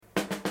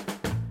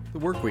the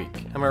work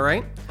week, am I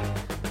right?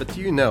 But do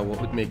you know what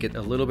would make it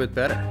a little bit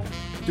better?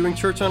 Doing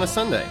church on a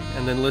Sunday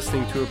and then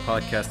listening to a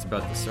podcast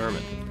about the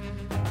sermon.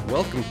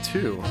 Welcome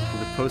to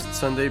the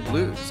Post-Sunday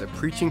Blues, a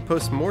preaching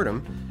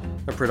post-mortem,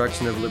 a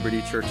production of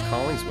Liberty Church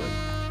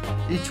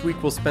Collingswood. Each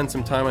week we'll spend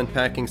some time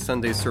unpacking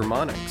Sunday's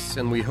sermonics,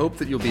 and we hope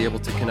that you'll be able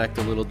to connect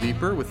a little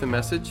deeper with the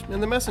message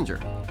and the messenger.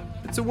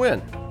 It's a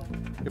win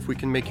if we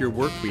can make your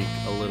work week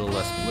a little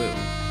less blue.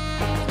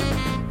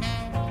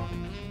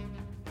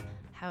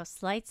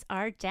 House lights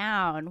are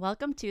down.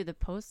 Welcome to the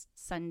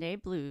Post-Sunday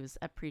Blues,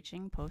 a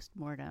preaching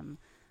post-mortem.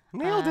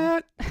 Nailed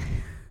it!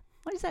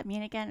 What does that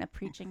mean again, a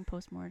preaching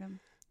post-mortem?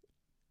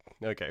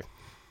 Okay.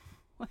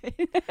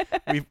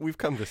 We've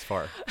come this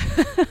far.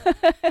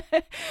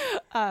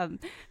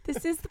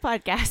 This is the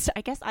podcast.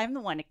 I guess I'm the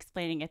one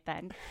explaining it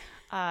then.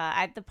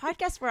 The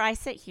podcast where I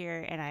sit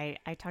here and I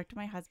talk to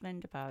my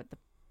husband about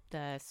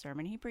the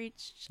sermon he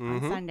preached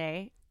on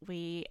Sunday.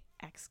 We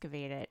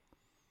excavate it.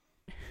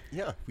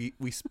 Yeah,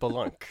 we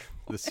spelunk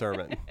the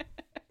sermon.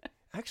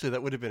 Actually,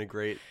 that would have been a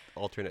great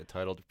alternate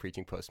title to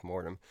Preaching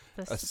Postmortem.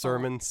 A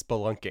sermon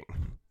spelunking.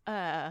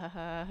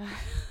 I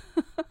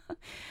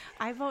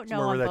vote no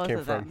Where on that both came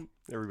of from, them.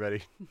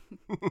 everybody.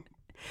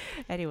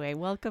 Anyway,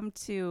 welcome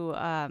to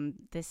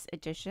this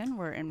edition.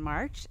 We're in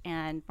March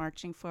and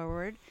marching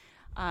forward.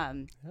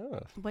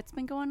 What's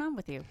been going on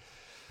with you?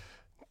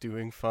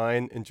 Doing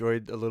fine.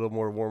 Enjoyed a little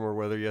more warmer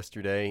weather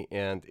yesterday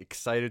and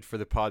excited for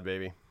the pod,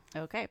 baby.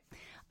 Okay.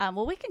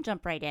 Well, we can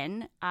jump right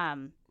in.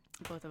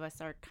 Both of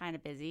us are kind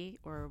of busy,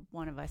 or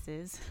one of us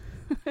is.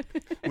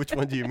 Which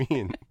one do you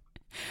mean?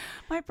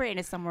 My brain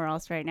is somewhere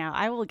else right now.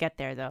 I will get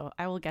there, though.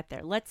 I will get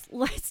there. Let's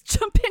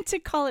jump into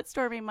Call It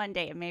Stormy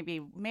Monday, and maybe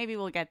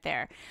we'll get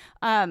there.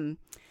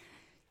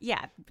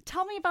 Yeah.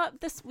 Tell me about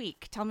this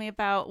week. Tell me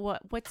about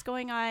what's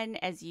going on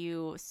as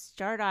you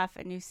start off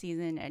a new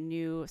season, a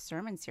new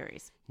sermon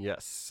series.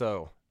 Yes.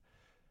 So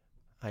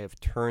I have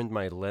turned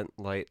my Lent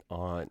light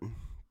on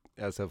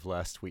as of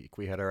last week.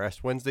 We had our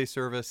Ash Wednesday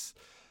service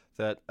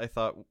that I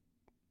thought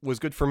was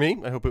good for me.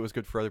 I hope it was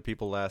good for other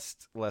people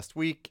last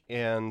week.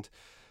 And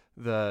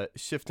the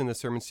shift in the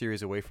sermon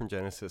series away from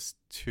Genesis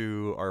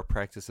to our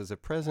practices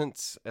of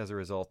presence as a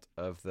result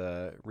of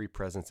the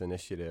Represence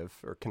initiative,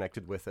 or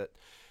connected with it,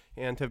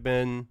 and have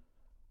been,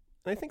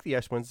 I think the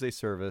Ash Wednesday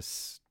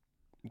service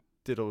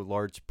did a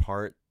large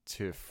part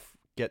to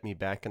get me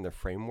back in the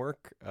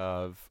framework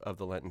of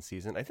the Lenten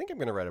season. I think I'm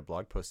going to write a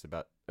blog post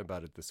about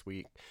it this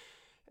week.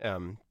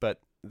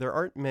 But there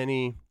aren't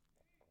many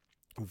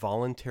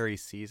voluntary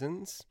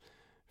seasons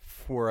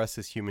for us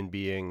as human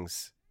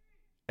beings,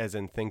 as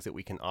in things that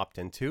we can opt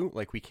into.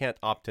 Like, we can't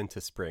opt into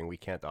spring. We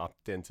can't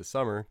opt into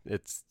summer.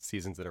 It's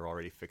seasons that are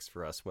already fixed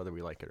for us, whether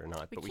we like it or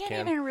not. We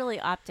can't even really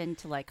opt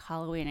into like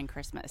Halloween and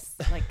Christmas.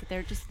 Like,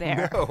 they're just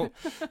there.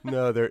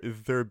 No, there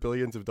are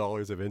billions of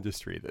dollars of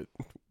industry that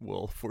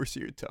will force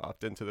you to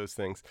opt into those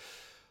things.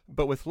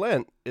 But with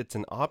Lent, it's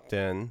an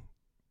opt-in,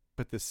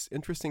 but this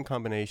interesting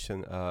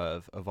combination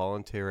of a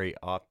voluntary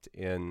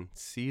opt-in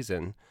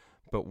season,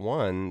 but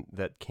one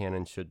that can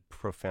and should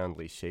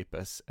profoundly shape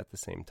us at the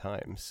same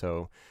time.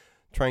 So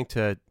trying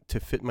to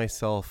fit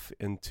myself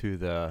into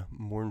the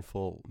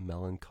mournful,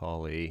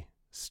 melancholy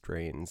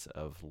strains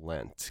of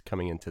Lent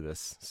coming into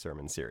this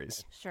sermon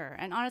series. Sure.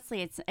 And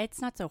honestly,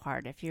 it's not so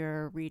hard if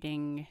you're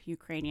reading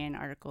Ukrainian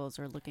articles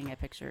or looking at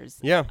pictures.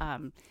 Yeah.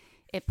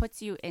 It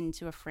puts you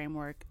into a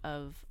framework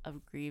of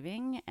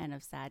grieving and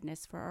of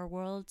sadness for our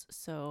world.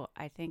 So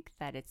I think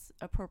that it's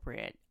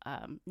appropriate,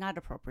 not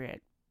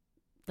appropriate.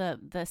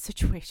 The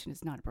situation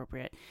is not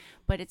appropriate,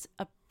 but it's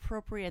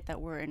appropriate that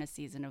we're in a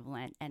season of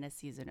Lent and a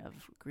season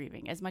of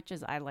grieving. As much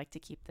as I like to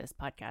keep this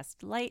podcast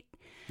light,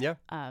 yeah,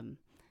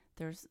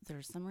 there's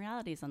some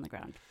realities on the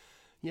ground.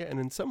 Yeah,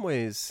 and in some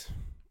ways,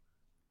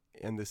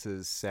 and this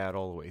is sad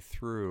all the way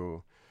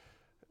through,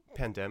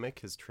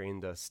 pandemic has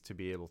trained us to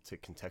be able to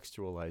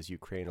contextualize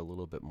Ukraine a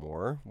little bit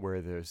more, where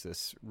there's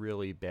this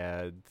really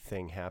bad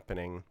thing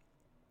happening.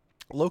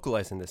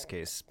 Localized in this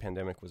case,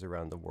 pandemic was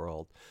around the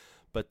world.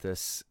 But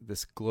this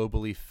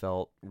globally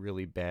felt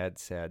really bad,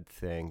 sad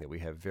thing that we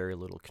have very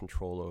little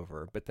control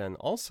over. But then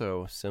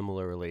also,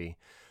 similarly,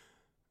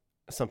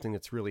 something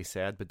that's really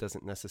sad but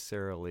doesn't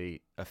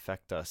necessarily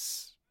affect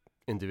us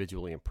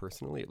individually and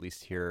personally, at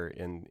least here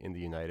in the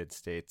United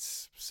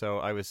States. So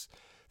I was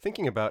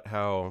thinking about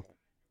how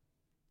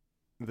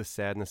the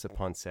sadness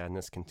upon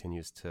sadness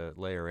continues to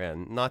layer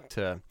in, not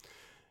to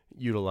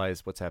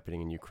utilize what's happening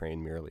in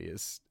Ukraine merely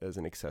as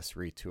an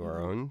accessory to our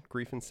own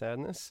grief and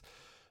sadness,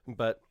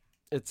 but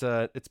it's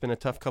been a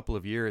tough couple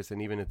of years,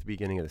 and even at the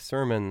beginning of the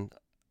sermon,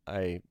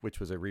 which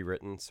was a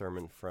rewritten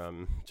sermon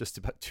from just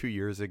about 2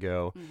 years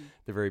ago,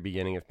 the very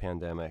beginning of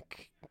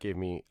pandemic, gave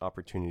me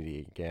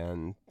opportunity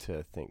again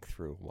to think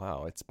through,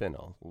 wow, it's been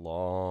a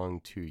long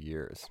 2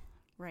 years.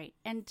 Right.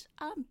 And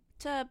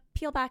to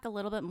peel back a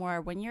little bit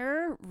more, when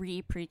you're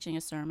re-preaching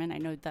a sermon, I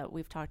know that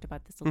we've talked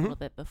about this a little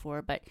bit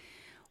before, but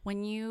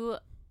when you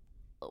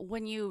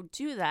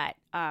do that,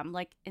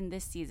 like in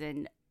this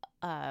season,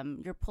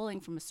 you're pulling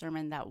from a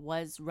sermon that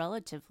was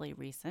relatively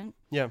recent.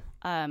 Yeah.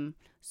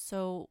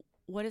 So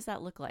what does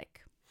that look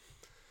like?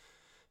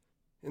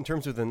 In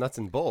terms of the nuts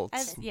and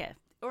bolts.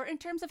 Or in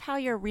terms of how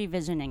you're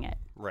revisioning it.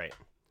 Right.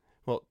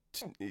 Well,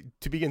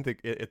 to begin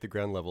at the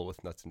ground level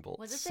with nuts and bolts.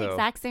 Was it the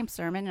exact same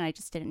sermon and I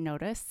just didn't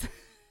notice?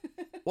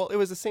 Well, it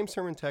was the same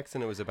sermon text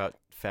and it was about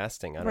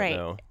fasting. I don't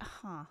know.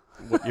 Huh.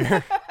 What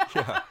year?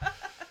 Yeah.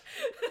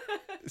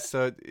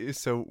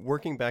 So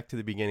working back to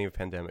the beginning of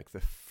pandemic,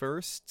 the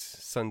first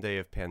Sunday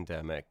of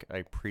pandemic,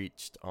 I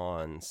preached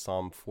on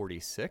Psalm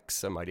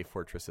 46, A Mighty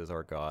Fortress is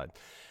Our God.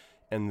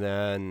 And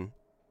then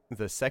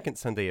the second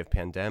Sunday of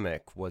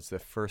pandemic was the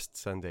first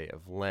Sunday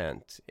of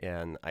Lent.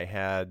 And I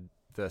had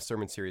the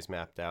sermon series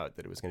mapped out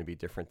that it was going to be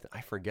different.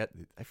 I forget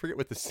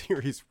what the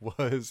series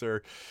was, or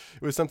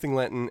it was something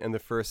Lenten. And the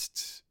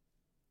first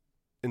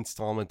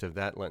installment of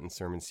that Lenten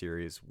sermon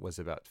series was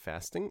about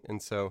fasting.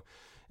 And so,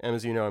 and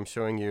as you know, I'm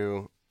showing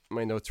you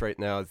my notes right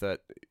now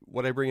that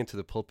what I bring into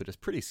the pulpit is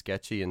pretty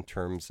sketchy in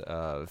terms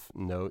of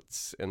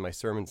notes, and my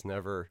sermons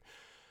never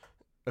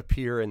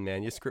appear in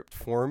manuscript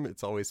form.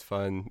 It's always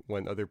fun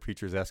when other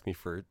preachers ask me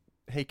for,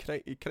 hey,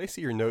 can I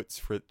see your notes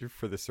for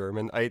the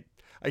sermon?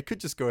 I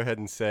could just go ahead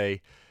and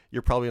say,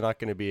 you're probably not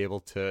going to be able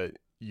to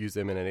use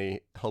them in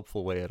any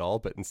helpful way at all,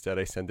 but instead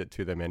I send it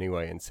to them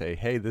anyway and say,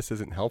 hey, this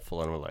isn't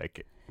helpful. And we're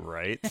like,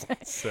 right?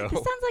 So this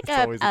sounds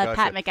like a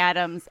Pat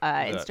McAdams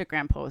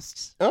Instagram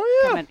post.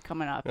 Oh yeah,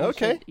 coming up.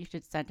 Okay, you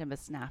should send him a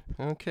snap.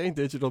 Okay,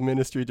 digital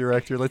ministry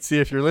director. Let's see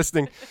if you're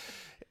listening.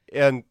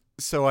 And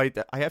so I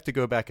have to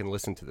go back and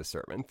listen to the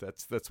sermon.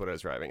 That's what I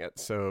was driving at.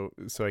 So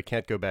I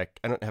can't go back.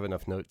 I don't have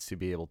enough notes to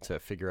be able to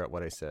figure out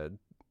what I said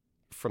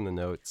from the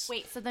notes.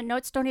 Wait, so the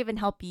notes don't even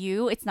help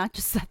you? It's not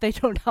just that they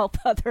don't help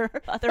other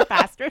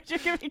pastors you're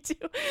giving to.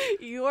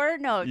 Your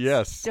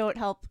notes don't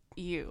help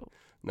you.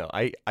 No,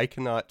 I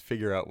cannot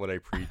figure out what I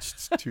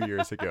preached 2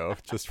 years ago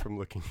just from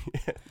looking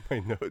at my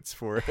notes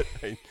for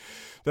it.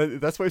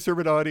 That's why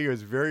sermon audio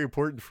is very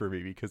important for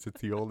me, because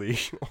it's the only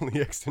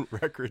extant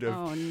record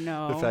of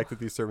the fact that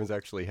these sermons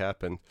actually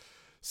happened.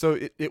 So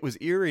it was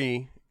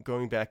eerie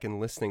going back and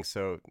listening.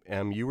 So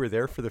you were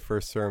there for the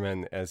first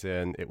sermon, as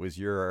in it was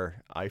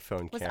your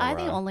iPhone camera. Was I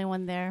the only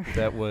one there?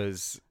 that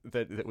was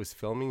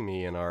filming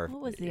me in our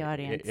what was the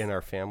audience? In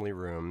our family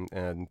room.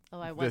 And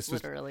I was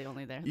literally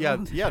only there. Yeah.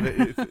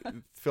 It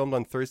filmed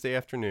on Thursday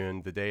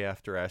afternoon, the day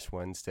after Ash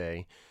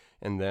Wednesday.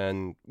 And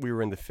then we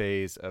were in the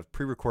phase of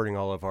pre-recording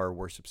all of our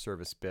worship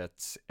service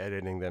bits,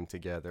 editing them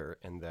together,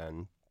 and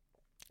then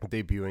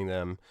debuting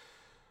them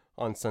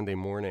on Sunday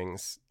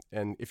mornings.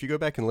 And if you go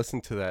back and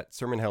listen to that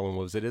sermon, Helen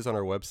Wolves, it is on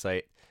our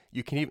website.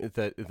 You can even,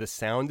 the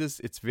sound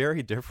it's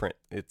very different.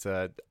 It's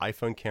a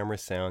iPhone camera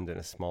sound in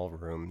a small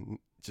room.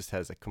 It just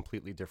has a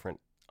completely different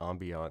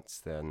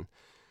ambiance than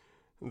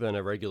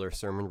a regular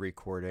sermon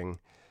recording.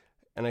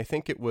 And I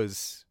think it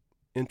was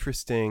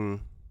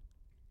interesting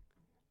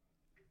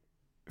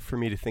for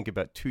me to think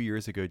about 2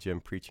 years ago,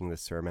 Jim, preaching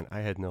this sermon.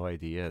 I had no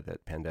idea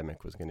that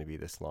pandemic was going to be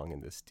this long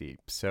and this deep.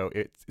 So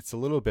it's a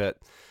little bit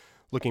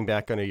looking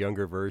back on a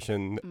younger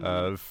version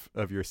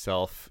of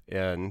yourself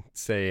and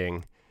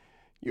saying,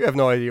 you have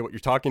no idea what you're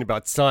talking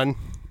about, son.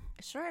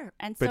 Sure.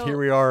 But here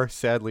we are,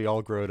 sadly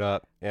all grown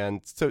up.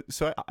 And so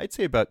I'd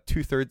say about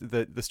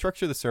 2/3, the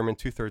structure of the sermon,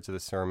 2/3 of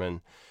the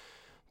sermon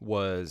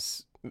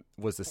was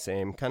the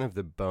same, kind of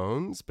the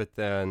bones, but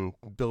then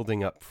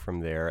building up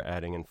from there,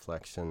 adding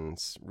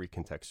inflections,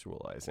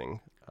 recontextualizing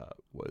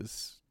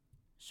was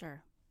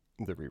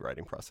the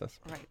rewriting process.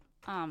 Right.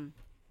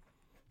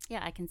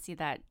 Yeah, I can see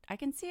that. I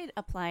can see it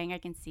applying. I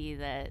can see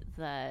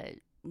the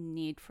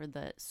need for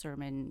the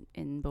sermon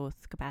in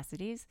both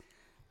capacities.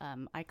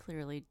 I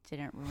clearly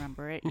didn't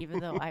remember it, even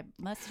though I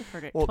must have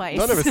heard it twice.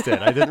 None of us did.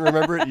 I didn't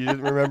remember it. You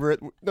didn't remember it.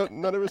 No,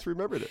 none of us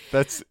remembered it.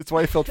 It's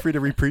why I felt free to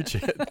repreach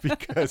it,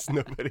 because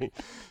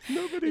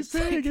nobody's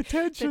paying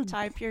attention. The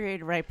time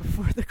period right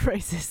before the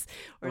crisis,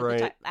 or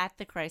right. at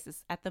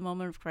the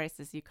moment of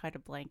crisis, you kind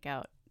of blank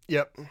out.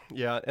 Yep.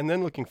 Yeah. And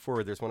then looking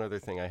forward, there's one other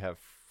thing I have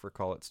for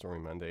Call It Stormy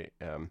Monday.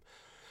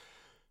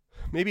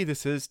 Maybe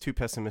this is too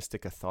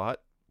pessimistic a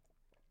thought,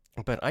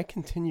 but I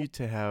continue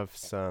to have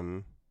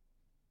some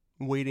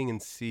waiting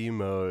and see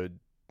mode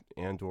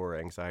and or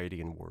anxiety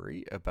and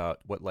worry about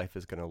what life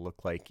is going to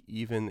look like,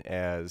 even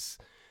as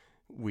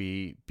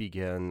we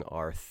begin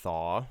our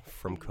thaw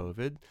from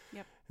COVID.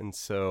 Yep. And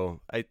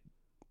so I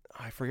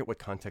forget what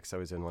context I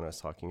was in when I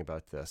was talking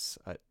about this.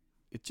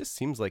 It just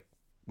seems like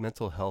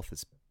mental health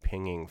is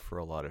pinging for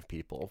a lot of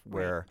people,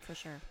 where right, for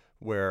sure.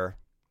 Where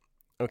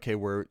okay,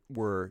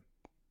 we're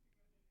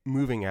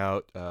moving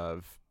out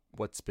of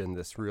what's been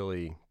this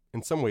really,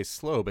 in some ways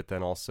slow, but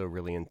then also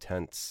really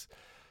intense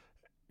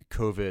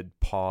COVID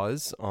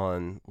pause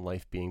on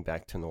life being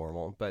back to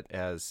normal. But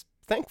as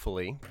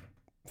thankfully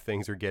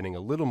things are getting a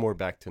little more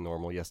back to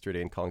normal.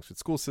 Yesterday in Collingswood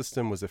school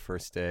system was the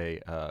first day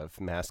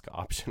of mask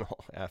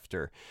optional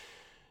after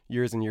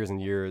years and years and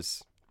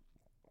years.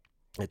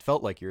 It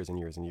felt like years and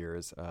years and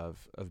years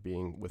of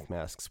being with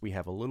masks. We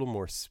have a little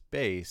more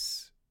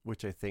space,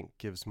 which I think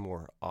gives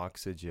more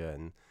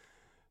oxygen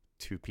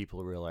to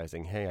people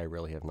realizing, hey, I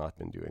really have not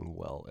been doing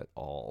well at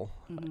all.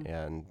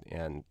 And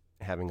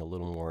having a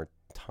little more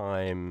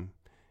time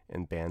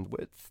and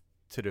bandwidth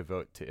to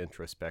devote to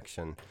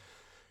introspection.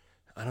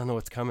 I don't know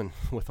what's coming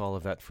with all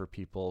of that for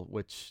people,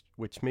 which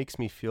makes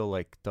me feel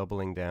like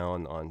doubling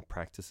down on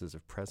practices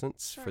of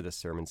presence for this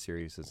sermon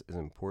series is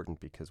important,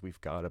 because we've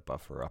got to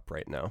buffer up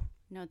right now.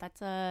 No,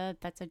 that's a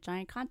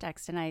giant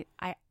context. And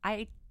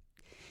I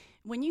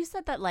when you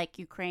said that like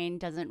Ukraine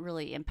doesn't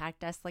really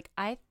impact us, like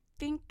I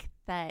think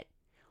that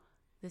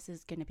this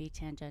is going to be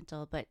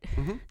tangential, but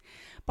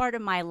part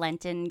of my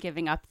Lenten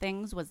giving up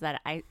things was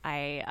that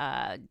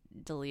I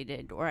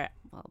deleted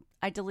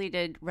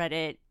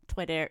Reddit,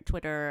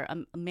 Twitter,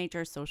 a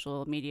major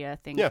social media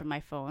thing from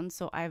my phone.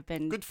 So I've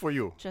been good for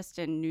you. Just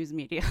in news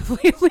media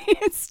lately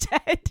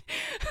instead.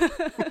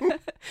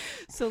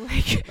 So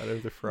like out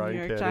of the frying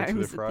New York pan into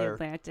Times, the fryer. The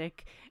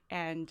Atlantic,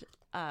 and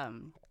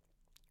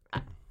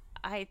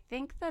I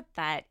think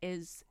that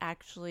is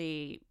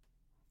actually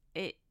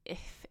it.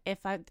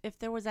 If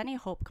there was any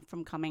hope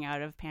from coming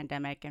out of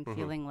pandemic and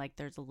feeling like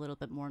there's a little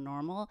bit more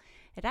normal,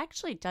 it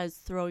actually does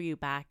throw you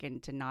back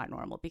into not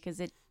normal, because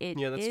it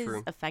is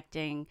true.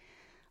 affecting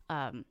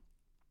I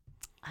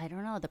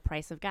don't know, the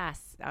price of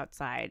gas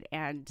outside,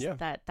 and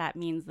that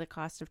means the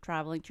cost of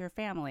traveling to your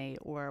family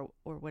or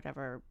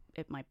whatever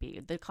it might be,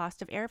 the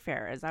cost of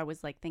airfare, as I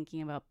was like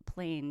thinking about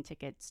plane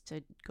tickets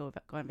to go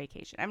on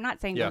vacation. I'm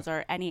not saying those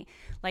are any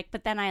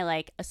but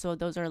then so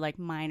those are like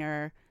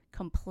minor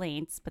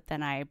complaints, but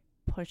then I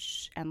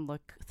push and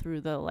look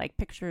through the like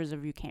pictures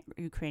of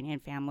Ukrainian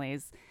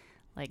families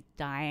like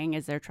dying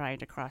as they're trying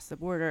to cross the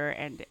border,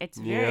 and it's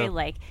very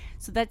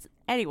so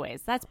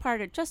that's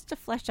part of, just to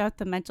flesh out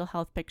the mental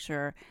health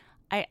picture.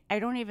 I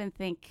don't even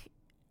think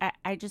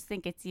I just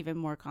think it's even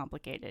more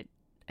complicated.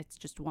 It's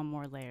just one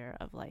more layer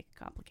of like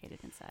complicated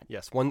and sad.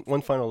 Yes,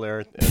 one final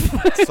layer.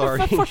 Sorry.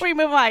 Before we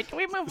move on, can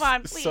we move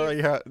on, please?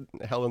 Sorry,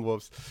 Helen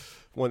Wolves.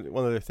 One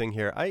other thing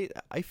here.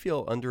 I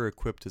feel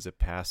under-equipped as a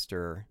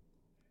pastor.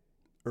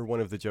 Or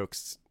one of the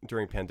jokes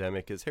during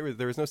pandemic is, hey,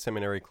 there was no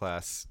seminary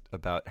class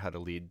about how to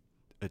lead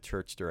a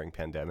church during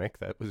pandemic.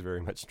 That was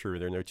very much true.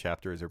 There are no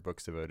chapters or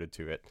books devoted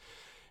to it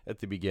at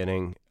the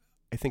beginning.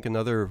 I think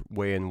another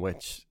way in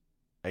which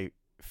I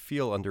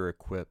feel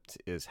under-equipped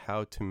is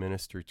how to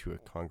minister to a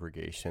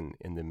congregation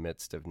in the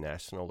midst of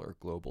national or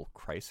global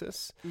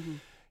crisis. Mm-hmm.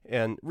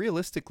 And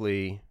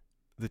realistically,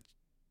 the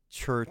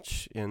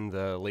church in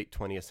the late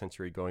 20th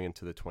century going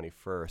into the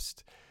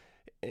 21st,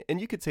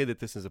 and you could say that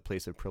this is a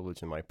place of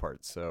privilege on my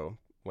part. So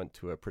went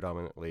to a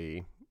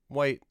predominantly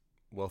white,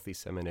 wealthy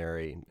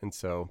seminary. And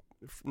so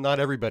not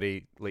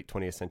everybody late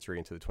 20th century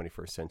into the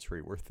 21st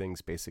century were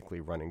things basically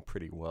running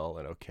pretty well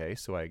and okay.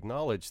 So I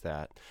acknowledge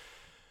that.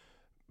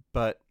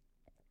 But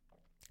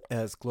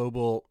as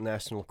global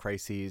national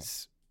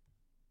crises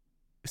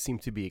seem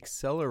to be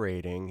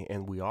accelerating,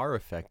 and we are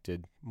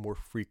affected more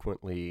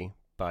frequently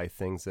by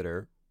things that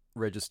are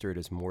registered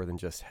as more than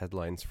just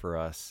headlines for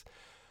us,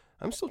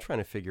 I'm still trying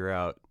to figure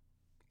out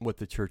what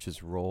the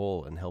church's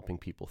role in helping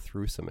people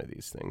through some of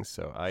these things.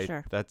 So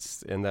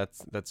that's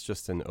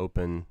just an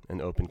open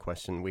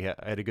question. I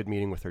had a good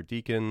meeting with our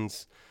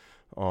deacons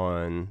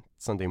on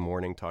Sunday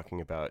morning talking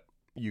about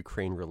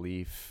Ukraine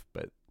relief,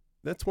 but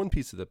that's one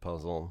piece of the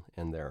puzzle,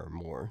 and there are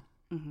more.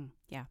 Mm-hmm.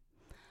 Yeah.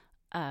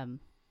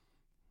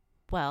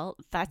 Well,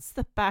 that's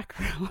the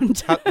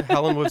background.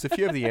 Helen Woods, if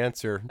you have the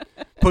answer,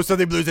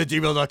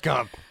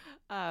 postsunddayblues@gmail.com.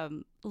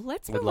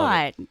 Let's move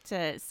on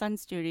to Sun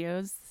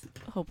Studios.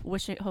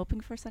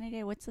 Hoping for a sunny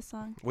day. What's the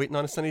song? Waiting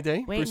on a sunny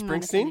day. Bruce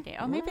Springsteen.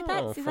 Oh, maybe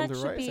that should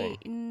Rising.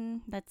 be.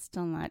 That's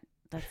still not.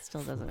 That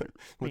still doesn't.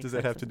 What does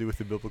that have to do with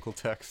the biblical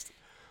text?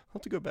 I'll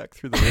have to go back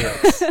through the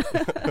lyrics.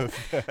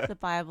 The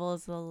Bible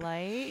is the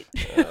light.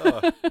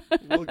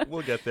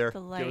 We'll get there. The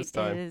light Give us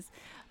time. is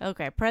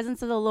okay.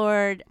 Presence of the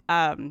Lord.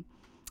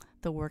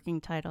 The working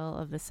title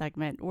of the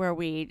segment, where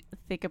we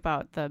think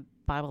about the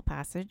Bible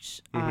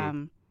passage.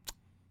 Mm-hmm.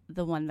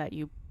 The one that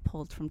you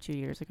pulled from 2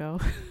 years ago.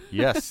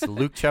 Yes,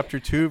 Luke chapter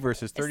 2,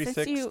 verses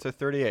 36 to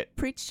 38.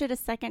 Preached it a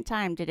second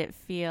time. Did it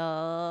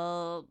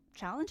feel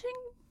challenging,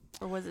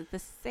 or was it the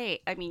same?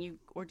 I mean,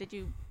 did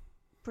you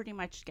pretty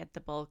much get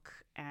the bulk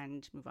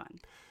and move on?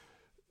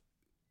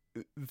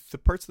 The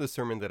parts of the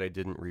sermon that I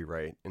didn't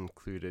rewrite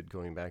included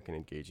going back and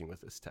engaging with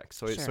this text.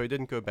 So I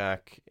didn't go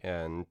back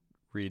and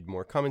read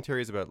more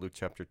commentaries about Luke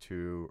chapter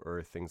 2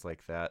 or things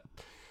like that.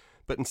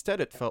 But instead,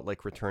 it felt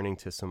like returning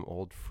to some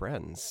old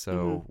friends.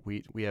 So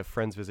we have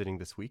friends visiting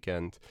this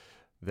weekend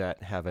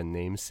that have a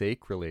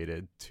namesake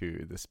related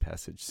to this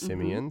passage,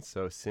 Simeon. Mm-hmm.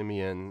 So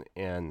Simeon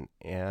and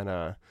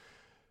Anna,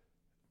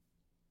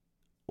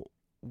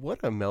 what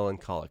a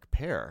melancholic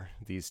pair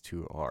these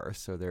two are.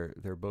 So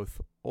they're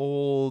both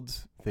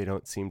old. They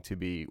don't seem to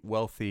be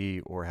wealthy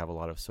or have a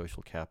lot of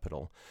social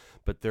capital.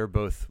 But they're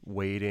both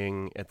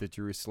waiting at the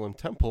Jerusalem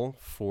temple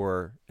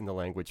for, in the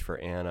language for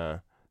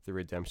Anna, the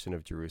redemption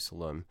of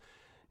Jerusalem.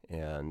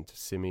 And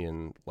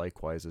Simeon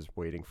likewise is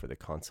waiting for the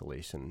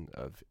consolation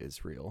of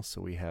Israel. So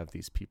we have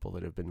these people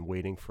that have been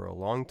waiting for a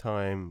long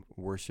time,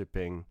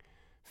 worshiping,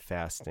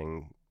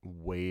 fasting,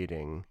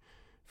 waiting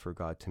for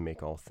God to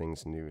make all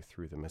things new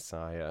through the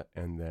Messiah.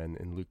 And then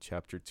in Luke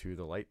chapter 2,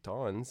 the light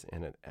dawns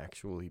and it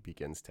actually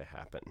begins to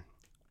happen.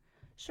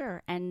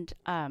 Sure. And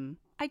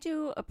I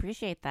do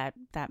appreciate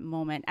that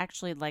moment.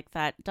 Actually, like,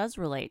 that does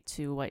relate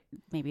to what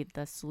maybe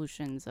the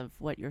solutions of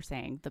what you're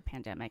saying, the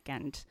pandemic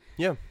and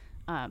Yeah.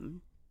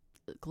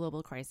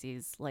 Global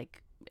crises.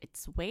 Like,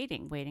 it's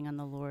waiting on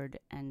the Lord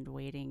and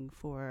waiting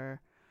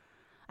for,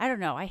 I don't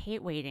know. I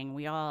hate waiting.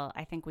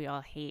 I think we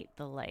all hate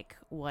the, like,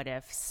 what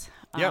ifs.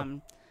 Yeah.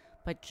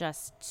 But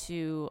just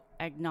to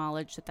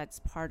acknowledge that that's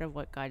part of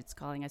what God's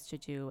calling us to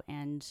do,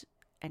 and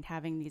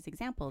having these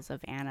examples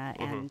of Anna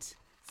and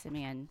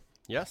Simeon.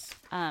 Yes.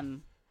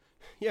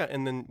 Yeah,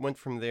 and then went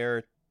from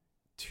there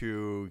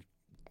to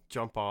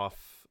jump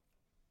off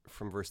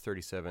from verse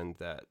 37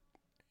 that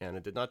Anna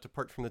did not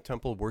depart from the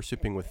temple,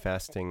 worshiping with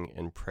fasting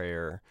and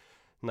prayer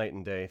night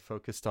and day,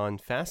 focused on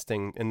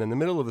fasting. And then the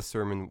middle of the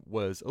sermon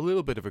was a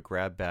little bit of a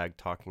grab bag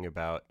talking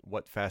about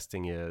what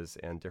fasting is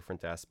and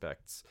different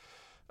aspects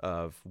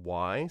of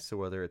why. So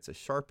whether it's a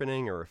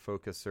sharpening or a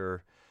focuser,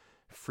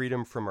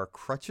 freedom from our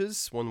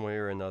crutches, one way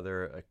or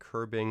another, a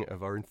curbing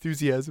of our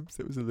enthusiasms.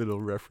 There was a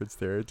little reference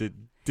there. Did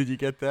you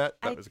get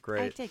that? That was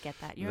great. I did get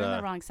that. You're in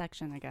the wrong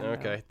section again.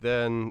 Okay.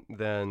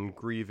 Then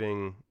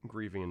grieving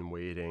and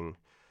waiting.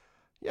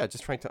 Yeah,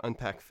 just trying to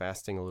unpack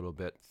fasting a little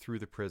bit through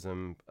the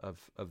prism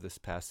of this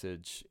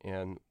passage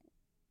and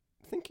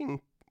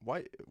thinking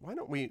why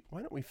don't we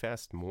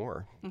fast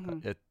more?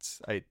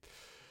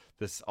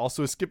 This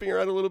also is skipping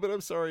around a little bit,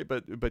 I'm sorry,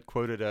 but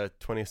quoted a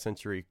 20th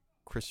century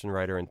Christian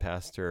writer and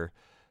pastor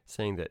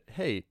saying that,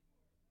 hey,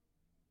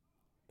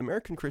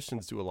 American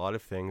Christians do a lot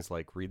of things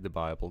like read the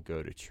Bible,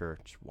 go to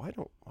church. Why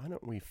don't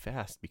we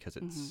fast? Because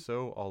it's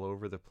so all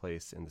over the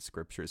place in the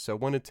scriptures. So I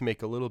wanted to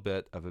make a little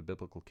bit of a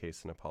biblical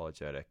case and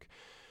apologetic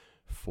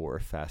for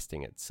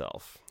fasting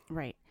itself.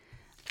 Right.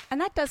 And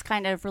that does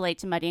kind of relate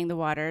to muddying the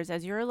waters,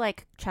 as you're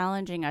like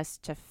challenging us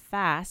to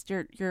fast.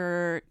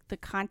 You're the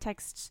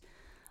context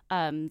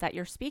that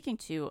you're speaking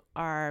to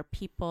are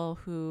people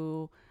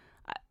who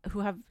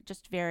have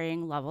just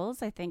varying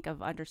levels, I think,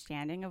 of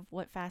understanding of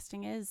what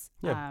fasting is.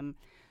 Yeah.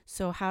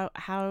 So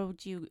how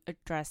do you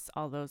address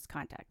all those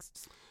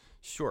contexts?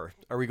 Sure.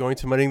 Are we going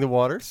to muddying the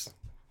waters?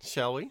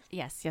 Shall we?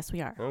 Yes,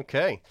 we are.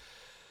 Okay.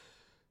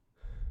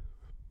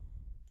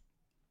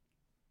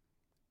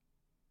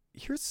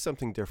 Here's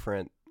something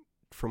different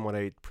from when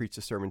I preached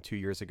a sermon 2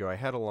 years ago. I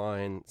had a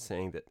line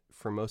saying that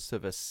for most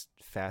of us,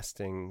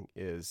 fasting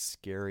is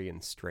scary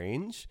and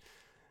strange.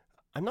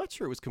 I'm not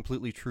sure it was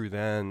completely true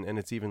then, and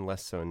it's even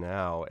less so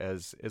now,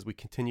 as we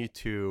continue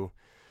to,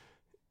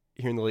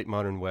 here in the late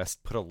modern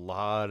West, put a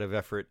lot of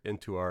effort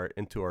into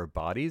our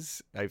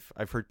bodies.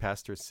 I've heard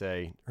pastors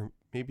say, or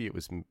maybe it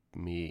was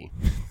me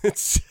that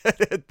said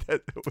it,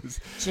 that it was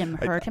Jim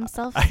hurt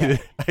himself. I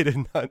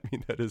did not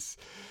mean that as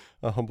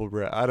a humble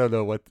brag. I don't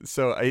know what.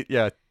 So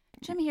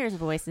Jim hears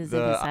voices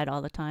in his head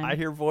all the time. I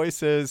hear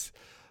voices.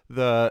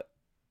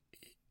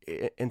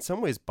 In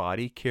some ways,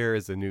 body care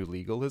is a new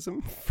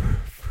legalism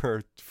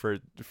for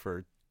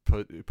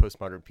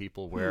postmodern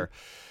people,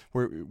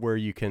 where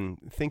you can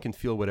think and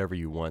feel whatever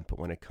you want, but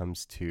when it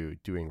comes to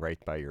doing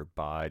right by your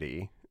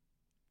body,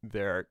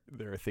 there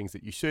are things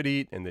that you should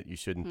eat and that you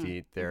shouldn't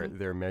eat. There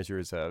are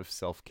measures of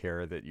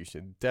self-care that you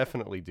should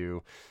definitely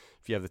do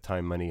if you have the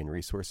time, money, and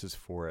resources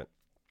for it.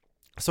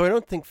 So I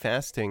don't think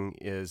fasting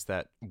is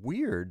that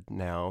weird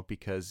now,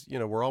 because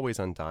we're always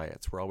on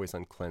diets, we're always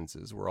on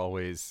cleanses, we're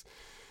always,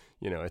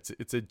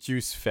 it's a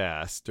juice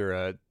fast or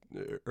a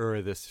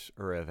this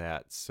or a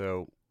that.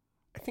 So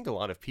I think a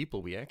lot of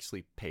people, we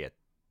actually pay a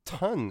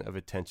ton of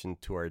attention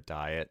to our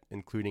diet,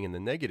 including in the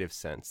negative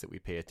sense that we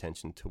pay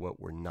attention to what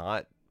we're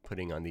not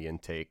putting on the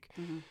intake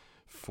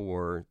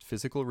for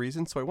physical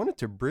reasons. So I wanted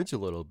to bridge a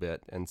little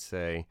bit and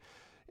say,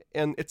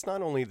 and it's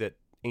not only that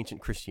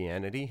ancient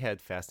Christianity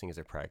had fasting as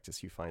a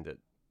practice, you find it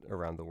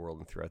around the world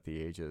and throughout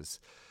the ages,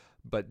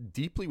 but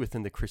deeply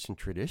within the Christian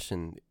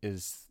tradition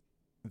is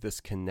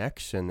this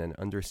connection and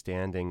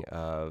understanding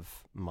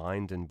of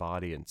mind and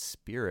body and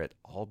spirit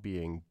all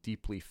being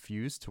deeply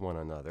fused to one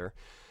another.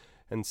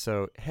 And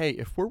so, hey,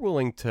 if we're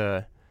willing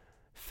to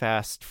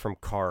fast from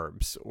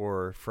carbs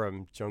or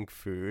from junk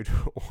food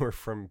or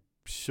from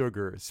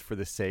sugars for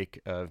the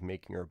sake of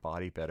making our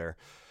body better,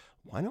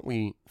 why don't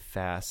we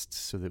fast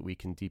so that we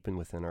can deepen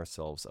within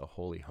ourselves a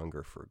holy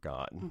hunger for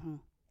God?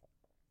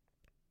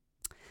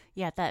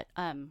 Yeah, that,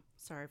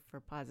 sorry for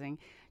pausing.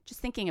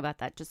 Just thinking about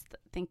that,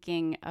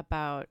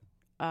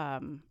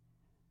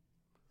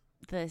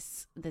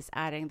 this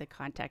adding the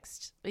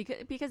context,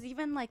 because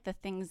even like the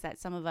things that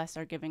some of us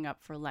are giving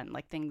up for Lent,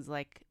 like things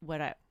like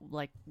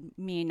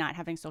me not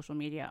having social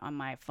media on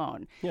my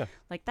phone. Yeah.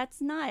 Like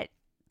that's not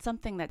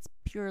something that's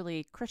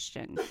purely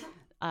Christian.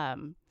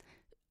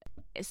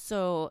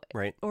 So,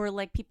 right. Or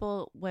like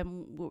people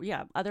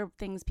other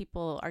things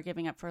people are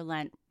giving up for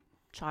Lent,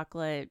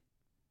 chocolate,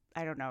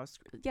 I don't know.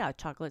 Yeah.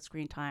 Chocolate,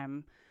 screen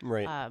time,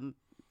 right.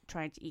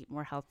 Trying to eat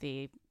more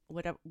healthy,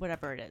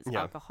 whatever it is,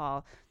 yeah.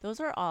 Alcohol. Those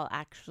are all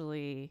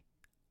actually,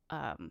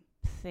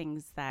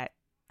 things that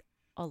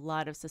a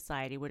lot of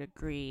society would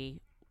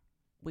agree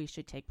we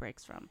should take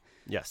breaks from.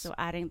 Yes. So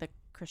adding the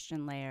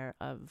Christian layer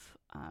of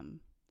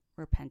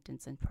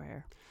repentance and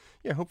prayer.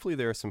 Yeah, hopefully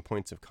there are some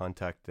points of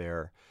contact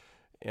there.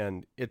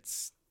 And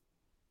it's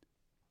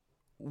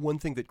one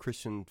thing that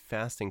Christian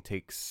fasting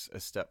takes a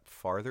step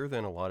farther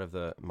than a lot of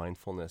the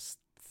mindfulness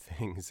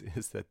things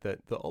is that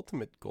the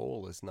ultimate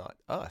goal is not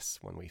us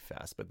when we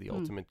fast, but the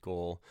ultimate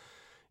goal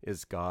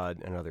is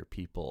God and other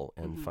people,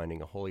 and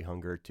finding a holy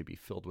hunger to be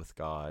filled with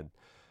God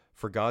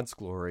for God's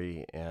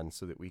glory, and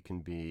so that we can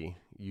be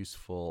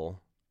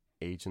useful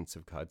agents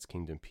of God's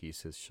kingdom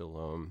peace, his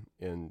shalom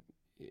in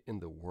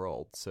the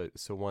world. So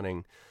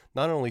wanting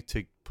not only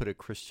to put a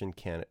Christian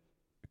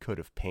coat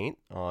of paint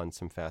on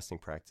some fasting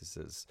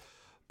practices,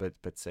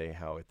 but say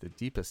how at the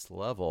deepest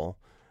level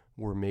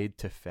we're made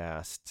to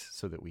fast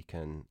so that we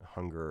can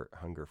hunger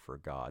for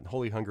God.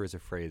 Holy hunger is a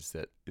phrase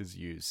that is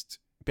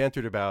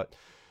bantered about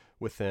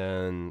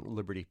within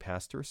Liberty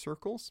pastor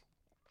circles.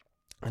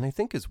 And I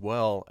think as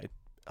well,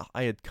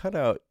 I had cut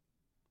out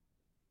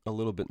a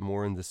little bit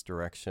more in this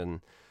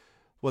direction.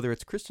 Whether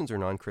it's Christians or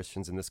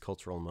non-Christians in this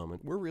cultural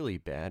moment, we're really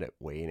bad at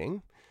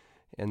waiting.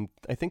 And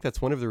I think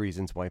that's one of the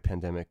reasons why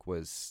pandemic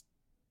was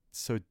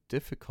so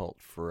difficult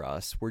for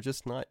us. We're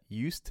just not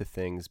used to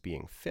things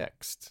being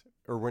fixed,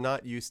 or we're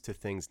not used to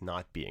things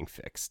not being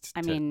fixed.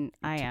 I mean,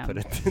 I am.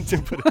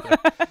 To put it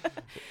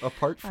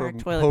apart from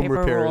home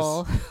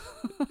repairs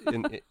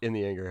in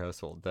the Anger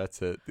household,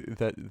 that's a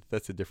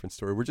different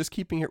story. We're just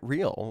keeping it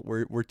real.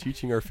 We're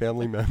teaching our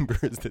family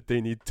members that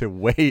they need to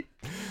wait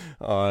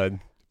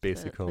on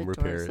basic home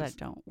repairs. Doors that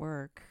don't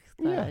work.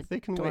 They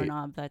can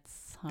doorknob wait.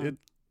 That's hung.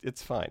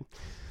 It's fine.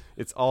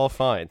 It's all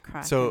fine.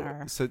 Crack in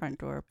our front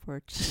door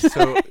porch.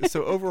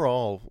 so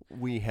overall,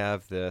 we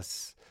have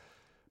this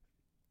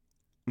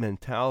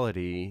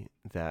mentality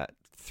that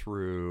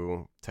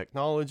through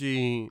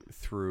technology,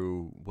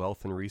 through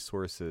wealth and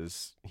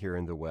resources here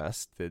in the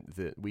West,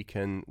 that we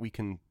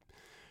can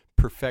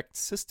perfect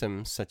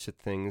systems such that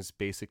things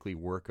basically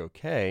work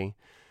okay.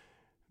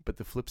 But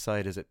the flip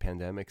side is that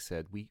pandemic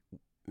said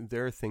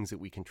there are things that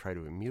we can try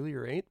to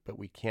ameliorate, but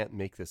we can't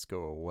make this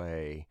go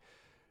away.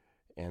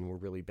 And we're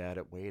really bad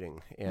at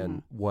waiting.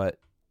 And what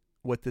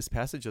this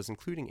passage does,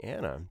 including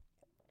Anna,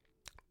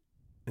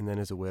 and then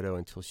as a widow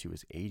until she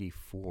was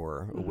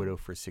 84, a widow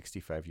for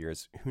 65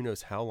 years, who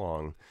knows how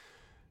long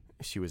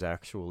she was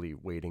actually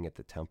waiting at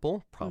the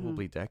temple,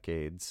 probably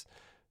decades.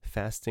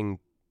 Fasting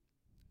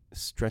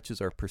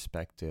stretches our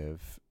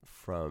perspective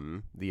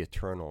from the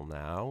eternal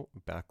now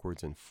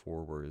backwards and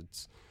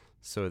forwards,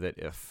 so that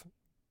if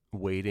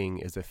waiting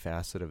is a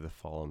facet of the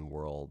fallen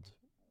world,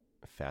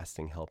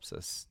 fasting helps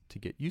us to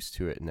get used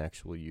to it and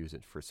actually use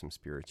it for some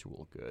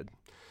spiritual good.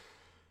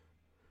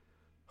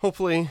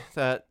 Hopefully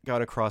that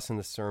got across in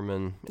the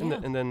sermon.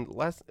 And then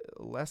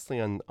lastly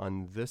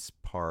on this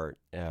part,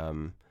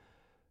 I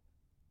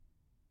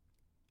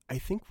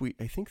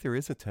think there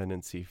is a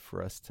tendency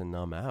for us to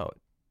numb out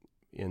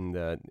in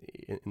the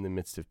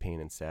midst of pain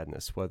and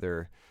sadness,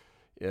 whether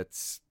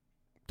it's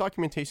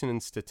documentation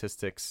and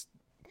statistics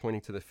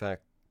pointing to the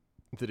fact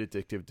that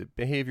addictive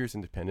behaviors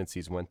and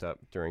dependencies went up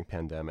during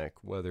pandemic,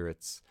 whether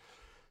it's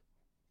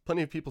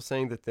plenty of people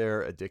saying that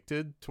they're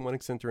addicted to one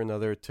extent or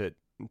another to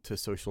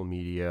social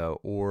media,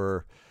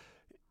 or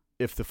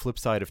if the flip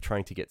side of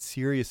trying to get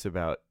serious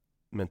about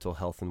mental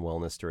health and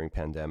wellness during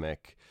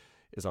pandemic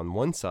is on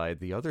one side,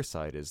 the other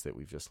side is that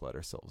we've just let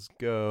ourselves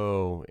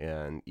go,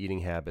 and eating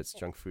habits,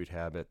 junk food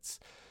habits.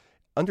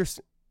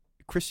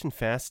 Christian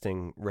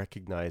fasting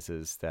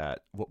recognizes that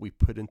what we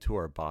put into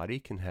our body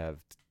can have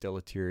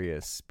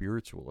deleterious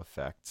spiritual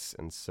effects.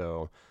 And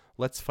so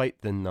let's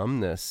fight the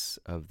numbness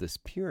of this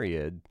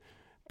period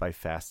by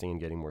fasting and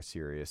getting more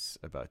serious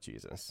about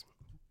Jesus.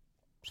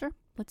 Sure,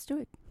 let's do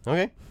it.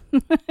 Okay.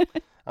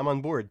 I'm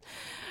on board.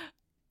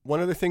 One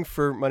other thing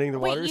for Muddying the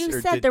Waters? Wait,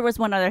 you said there was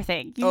one other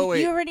thing. You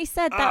already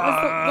said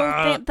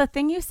that was the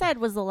thing you said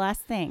was the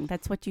last thing.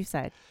 That's what you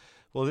said.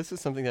 Well, this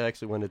is something that I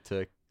actually wanted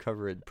to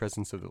cover in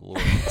Presence of the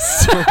Lord.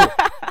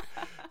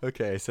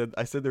 Okay, I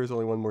said there was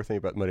only one more thing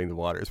about Muddying the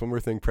Waters. One more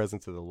thing,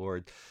 Presence of the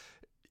Lord.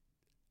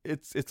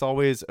 It's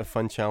always a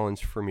fun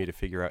challenge for me to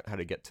figure out how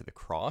to get to the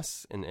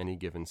cross in any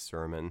given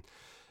sermon.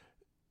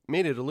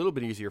 Made it a little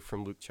bit easier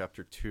from Luke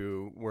chapter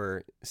 2,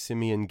 where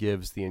Simeon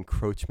gives the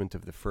encroachment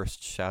of the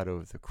first shadow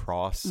of the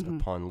cross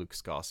upon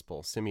Luke's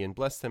gospel. Simeon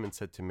blessed them and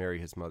said to Mary,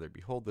 his mother,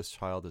 "Behold, this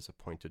child is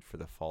appointed for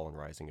the fall and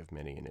rising of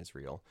many in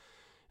Israel,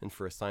 and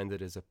for a sign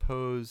that is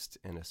opposed,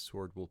 and a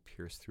sword will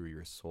pierce through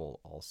your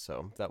soul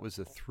also." That was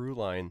a through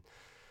line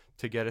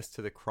to get us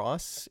to the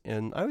cross.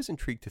 And I was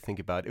intrigued to think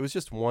about, it was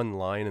just one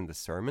line in the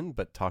sermon,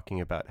 but talking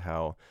about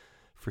how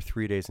for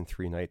 3 days and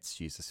 3 nights,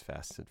 Jesus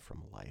fasted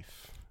from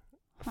life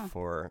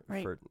for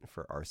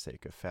our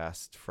sake, a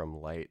fast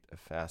from light, a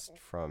fast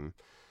from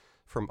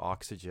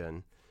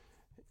oxygen.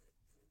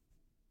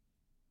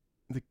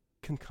 The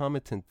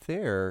concomitant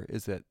there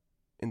is that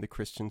in the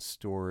Christian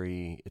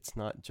story, it's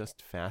not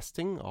just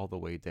fasting all the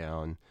way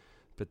down,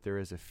 but there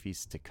is a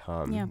feast to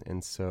come. Yeah.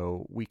 And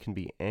so we can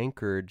be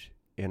anchored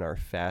in our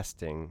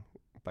fasting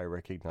by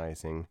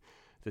recognizing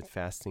that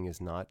fasting is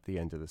not the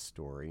end of the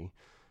story,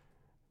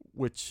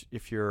 which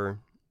if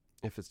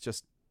it's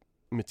just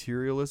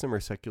materialism or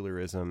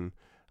secularism,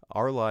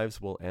 our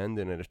lives will end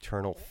in an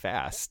eternal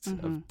fast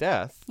of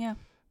death. Yeah.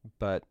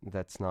 But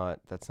that's not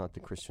the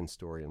Christian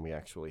story, and we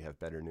actually have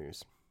better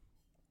news.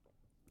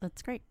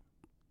 That's great.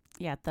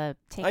 Yeah, the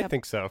I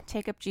think so.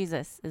 Take up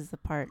Jesus is the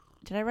part.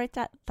 Did I write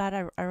that?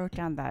 I wrote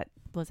down that.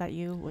 Was that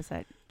you? Was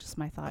that just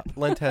my thought?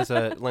 Lent has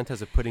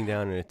a putting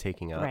down and a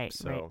taking up. Right.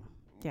 So Right.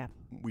 Yeah.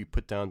 we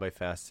put down by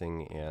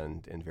fasting,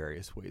 and in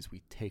various ways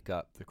we take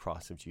up the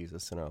cross of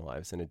Jesus in our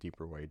lives in a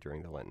deeper way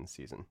during the Lenten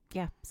season.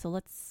 Yeah. So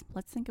let's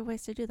think of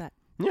ways to do that.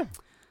 Yeah.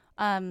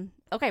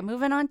 Okay,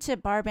 moving on to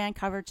bar band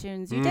cover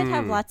tunes. You did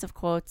have lots of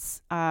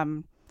quotes.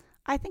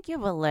 I think you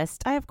have a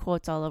list. I have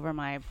quotes all over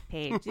my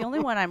page. The only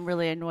one I'm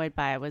really annoyed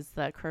by was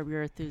the Curb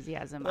Your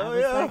Enthusiasm. I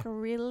was like,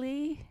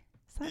 really?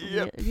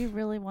 You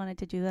really wanted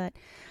to do that?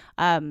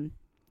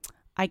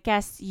 I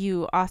guess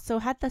you also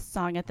had the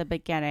song at the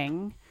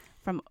beginning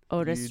from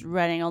Otis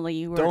Redding, only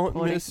you were Don't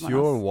quoting miss someone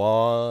your else.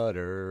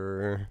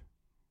 water.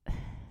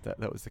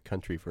 That was the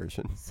country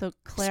version. So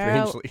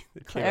Clara Strangely,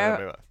 it came out of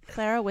my mouth.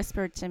 Clara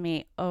whispered to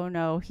me, "Oh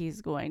no,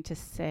 he's going to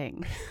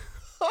sing."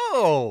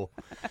 Oh,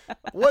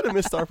 what a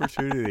missed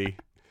opportunity.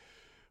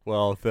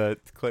 Well,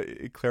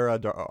 Clara,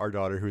 our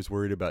daughter, who's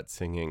worried about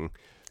singing.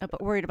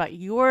 But worried about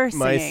your singing.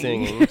 My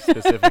singing,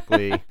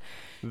 specifically.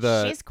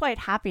 She's quite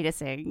happy to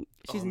sing.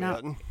 She's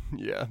not. Man.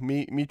 Yeah,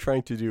 me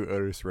trying to do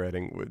Otis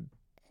Redding would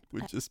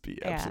just be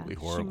absolutely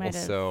horrible.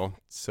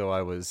 So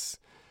I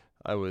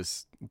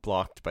was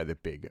blocked by the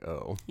big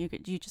O.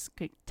 You just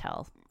could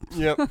tell.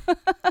 Yep.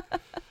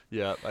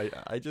 Yeah,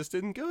 I just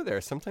didn't go there.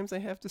 Sometimes I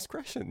have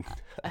discretion.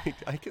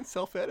 I can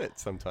self-edit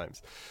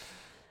sometimes.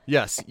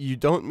 Yes, you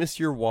don't miss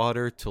your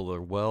water till the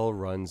well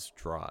runs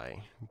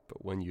dry.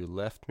 But when you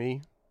left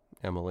me,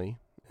 Emily,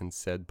 and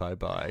said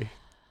bye-bye,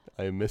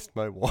 I missed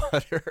my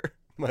water.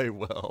 My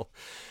well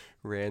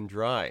ran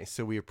dry.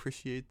 So we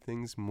appreciate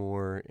things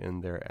more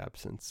in their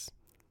absence.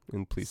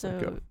 And please let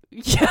go.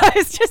 Yeah, I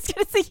was just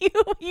going to say,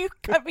 you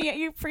cut me,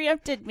 you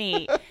preempted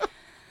me.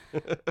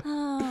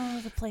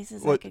 Oh, the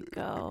places I could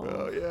go.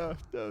 Oh, yeah.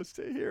 No,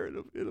 stay here.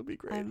 It'll be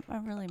great. I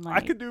really might.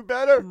 I could do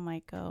better. I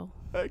might go.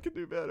 I could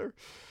do better.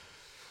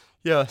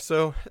 Yeah,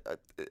 so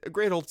a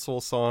great old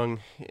soul song,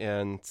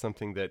 and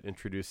something that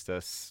introduced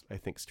us, I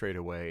think, straight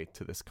away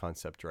to this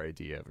concept or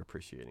idea of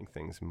appreciating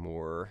things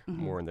more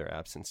in their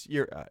absence.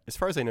 You're, as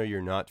far as I know,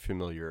 you're not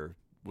familiar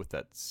with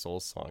that soul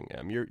song,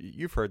 Em.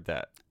 You've heard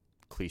that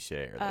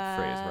cliche or that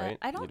phrase, right?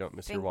 I don't. You don't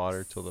miss your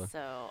water till the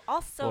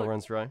well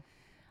runs dry.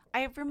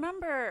 I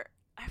remember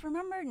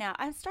now.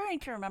 I'm starting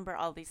to remember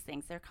all these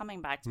things. They're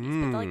coming back to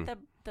me. But like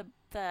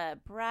the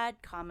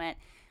Brad comment.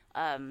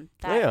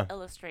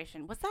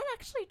 Illustration, was that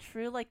actually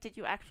true? Like, did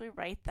you actually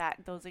write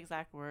those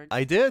exact words?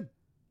 I did.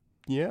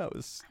 Yeah, it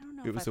was. I don't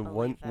know it was I a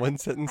one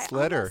sentence I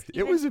letter.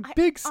 It was a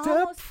big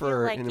step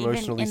for an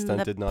emotionally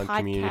stunted,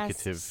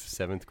 non-communicative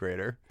seventh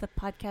grader. The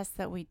podcast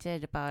that we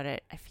did about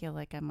it, I feel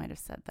like I might have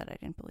said that I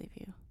didn't believe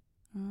you.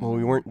 Well,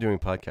 we weren't doing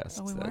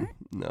podcasts we then. Weren't?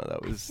 No,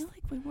 that was. I feel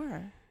like we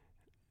were.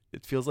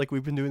 It feels like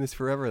we've been doing this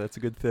forever. That's a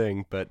good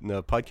thing. But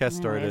no, podcast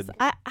started.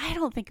 I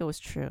don't think it was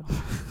true.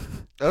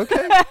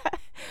 Okay.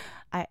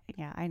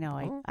 I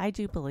know. I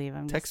do believe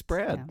him. Text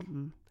Brad.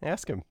 Yeah.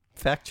 Ask him.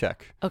 Fact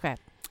check. Okay.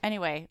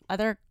 Anyway,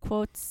 other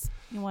quotes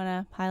you want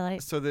to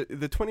highlight? So the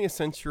 20th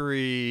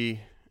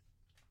century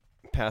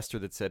pastor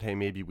that said, hey,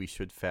 maybe we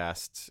should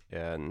fast,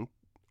 and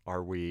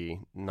are we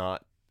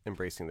not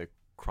embracing the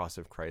cross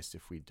of Christ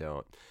if we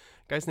don't?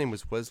 Guy's name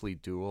was Wesley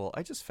Duell.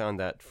 I just found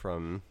that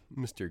from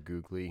Mr.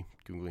 Googling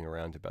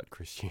around about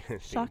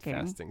Christianity and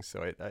fasting.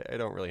 So I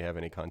don't really have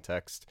any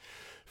context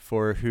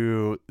for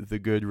who the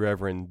good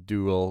Reverend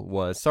Duell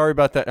was. Sorry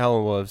about that,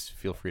 Helen Wolves.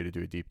 Feel free to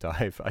do a deep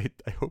dive. I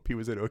hope he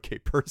was an okay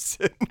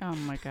person. Oh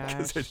my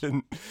gosh. Because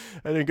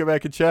I didn't go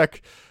back and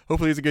check.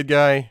 Hopefully he's a good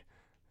guy.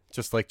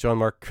 Just like John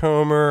Mark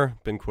Comer.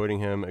 Been quoting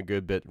him a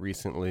good bit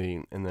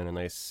recently. And then a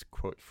nice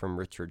quote from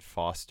Richard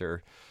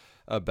Foster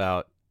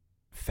about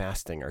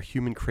fasting. Our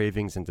human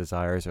cravings and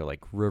desires are like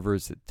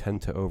rivers that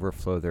tend to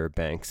overflow their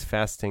banks.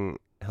 Fasting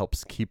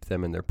helps keep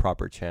them in their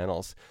proper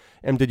channels.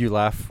 Em, did you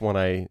laugh when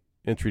I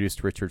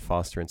introduced Richard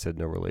Foster and said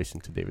no relation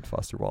to David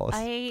Foster Wallace?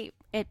 There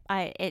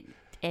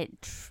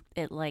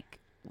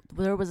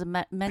was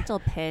a mental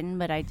pin,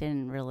 but I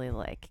didn't really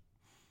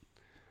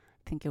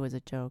think it was a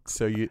joke.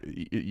 So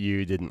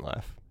you didn't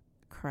laugh.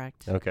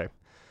 Correct. Okay,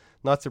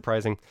 not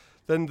surprising.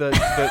 Then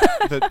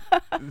the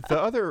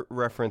other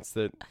reference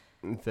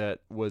that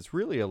was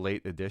really a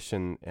late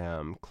addition,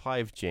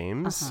 Clive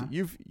James.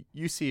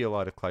 You see a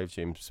lot of Clive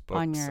James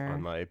books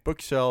on my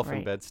bookshelf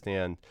and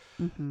bedstand.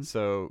 Mm-hmm.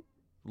 So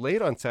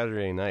late on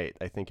Saturday night,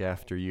 I think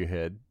after you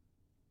had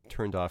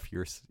turned off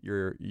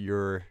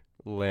your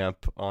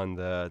lamp on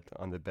the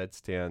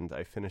bedstand,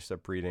 I finished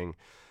up reading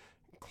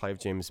Clive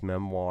James'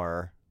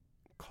 memoir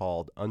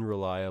called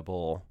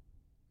Unreliable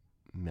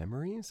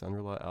Memories.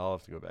 I'll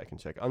have to go back and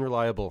check.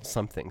 Unreliable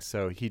something.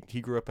 So he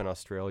grew up in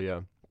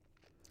Australia.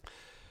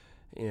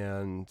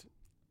 And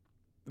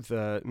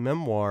the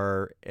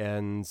memoir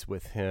ends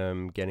with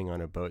him getting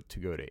on a boat to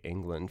go to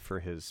England for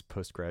his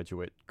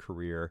postgraduate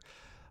career.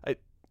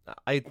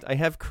 I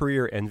have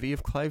career envy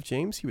of Clive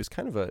James. He was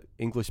kind of a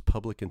English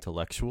public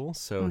intellectual.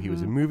 So he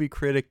was a movie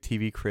critic,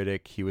 TV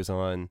critic. He was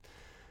on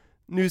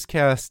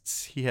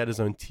newscasts. He had his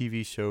own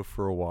TV show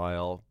for a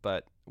while,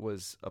 but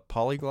was a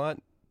polyglot,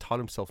 taught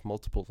himself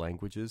multiple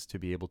languages to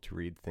be able to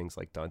read things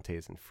like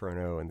Dante's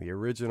Inferno and the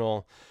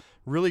original.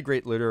 Really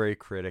great literary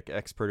critic,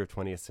 expert of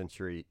 20th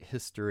century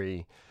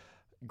history,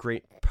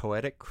 great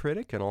poetic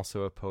critic, and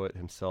also a poet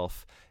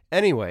himself.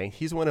 Anyway,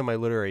 he's one of my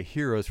literary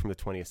heroes from the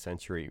 20th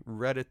century.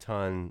 Read a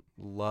ton,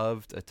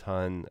 loved a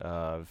ton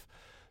of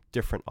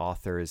different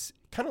authors,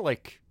 kind of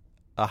like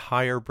a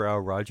higher brow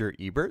Roger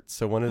Ebert.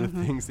 So one of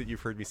the things that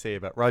you've heard me say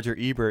about Roger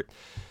Ebert,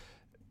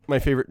 my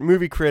favorite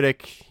movie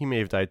critic, he may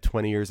have died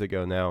 20 years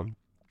ago now.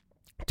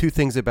 Two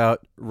things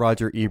about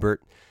Roger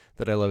Ebert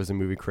that I love as a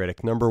movie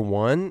critic. Number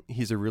one,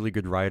 he's a really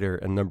good writer.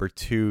 And number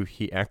two,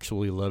 he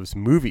actually loves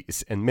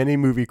movies. And many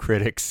movie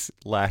critics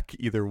lack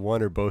either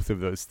one or both of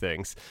those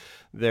things.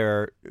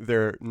 They're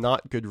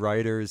not good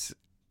writers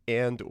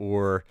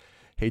or,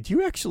 hey, do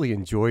you actually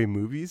enjoy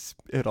movies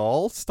at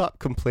all? Stop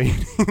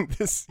complaining.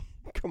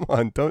 Come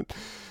on, don't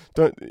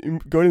going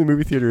to the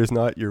movie theater is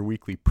not your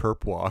weekly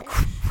perp walk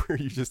where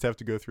you just have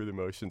to go through the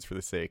motions for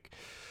the sake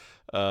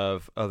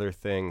of other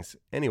things.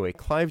 Anyway,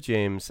 Clive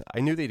James, I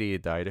knew that he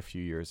had died a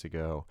few years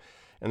ago.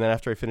 And then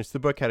after I finished the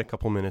book, had a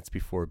couple minutes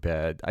before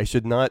bed. I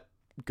should not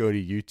go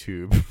to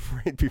YouTube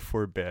right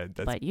before bed.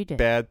 That's but you did.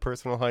 Bad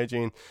personal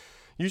hygiene.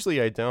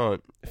 Usually I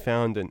don't.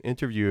 Found an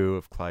interview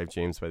of Clive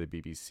James by the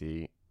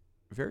BBC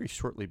very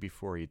shortly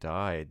before he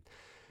died.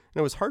 And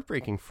it was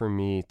heartbreaking for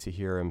me to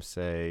hear him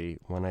say,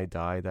 when I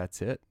die,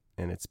 that's it.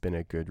 And it's been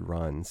a good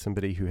run.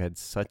 Somebody who had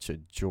such a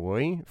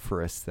joy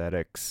for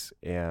aesthetics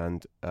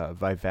and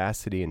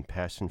vivacity and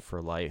passion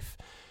for life.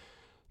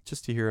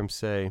 Just to hear him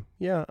say,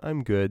 yeah,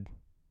 I'm good.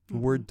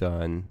 We're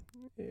done.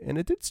 And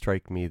it did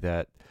strike me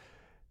that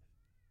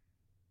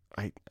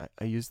I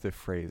used the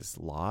phrase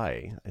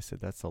lie. I said,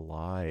 that's a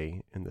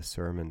lie in the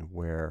sermon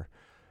where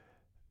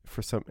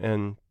for some,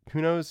 and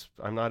who knows,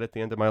 I'm not at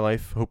the end of my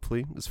life,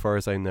 hopefully, as far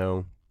as I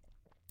know.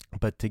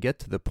 But to get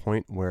to the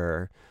point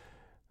where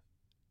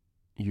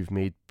you've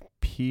made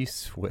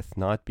peace with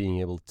not being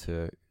able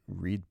to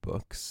read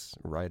books,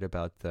 write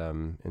about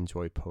them,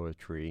 enjoy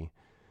poetry,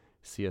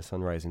 see a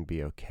sunrise and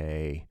be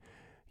okay.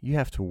 You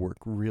have to work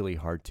really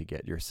hard to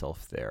get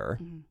yourself there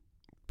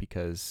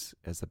because,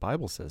 as the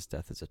Bible says,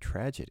 death is a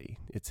tragedy.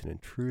 It's an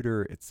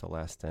intruder. It's the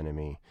last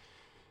enemy.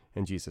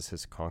 And Jesus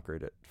has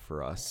conquered it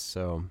for us.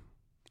 So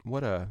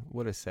what a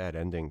sad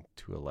ending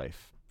to a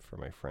life for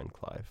my friend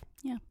Clive.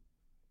 Yeah.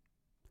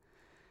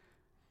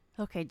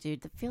 Okay,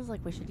 dude, it feels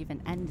like we should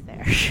even end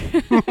there.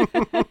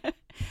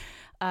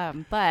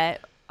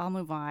 But I'll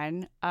move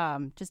on.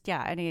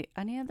 Any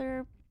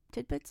other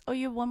tidbits? Oh,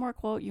 you have one more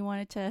quote you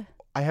wanted to...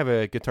 I have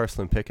a Guitar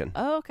Slim Pickin'.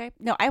 Oh, okay.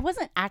 No, I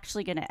wasn't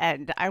actually going to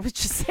end. I was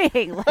just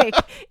saying, like,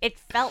 it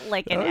felt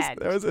like an end.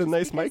 That was a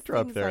nice mic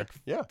drop there.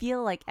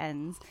 Feel like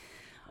ends.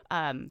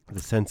 The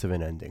sense of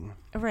an ending.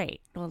 Right.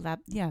 Well,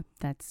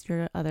 that's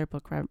your other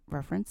book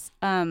reference.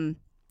 Any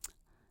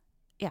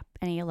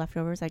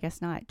leftovers? I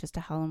guess not. Just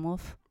a Howlin'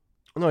 Wolf.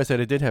 No, I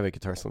said I did have a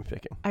Guitar Slim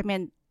Pickin'. I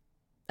mean,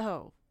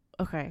 oh,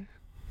 okay.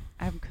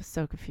 I'm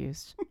so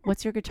confused.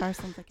 What's your Guitar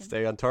Slim Pickin'?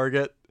 Stay on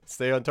target.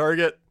 Stay on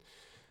target.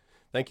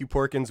 Thank you,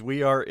 Porkins.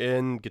 We are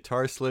in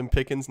Guitar Slim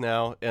Pickins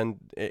now, and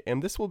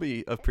this will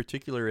be of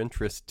particular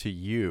interest to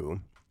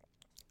you.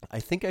 I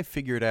think I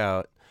figured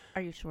out.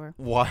 Are you sure?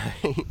 Why?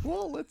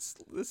 Well,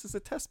 this is a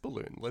test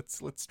balloon.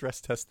 Let's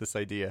stress test this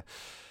idea.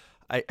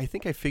 I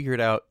think I figured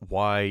out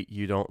why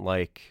you don't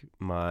like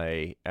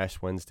my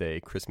Ash Wednesday,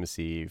 Christmas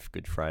Eve,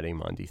 Good Friday,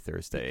 Maundy,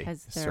 Thursday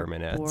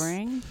sermonettes.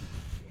 Boring.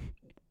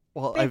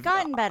 Well, they've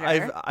gotten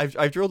better.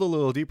 I've drilled a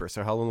little deeper.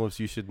 So, Howlin' Wolves,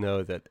 you should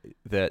know that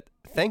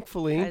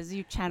thankfully, as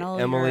you channel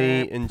Emily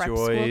your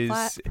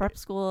enjoys prep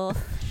school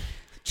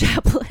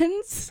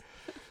chaplains.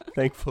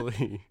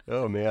 Thankfully,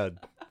 oh man,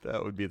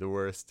 that would be the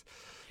worst.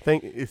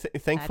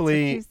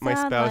 Thankfully, my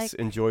spouse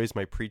enjoys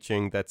my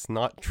preaching. That's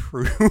not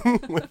true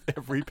with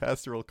every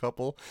pastoral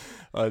couple.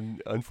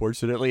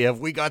 Unfortunately,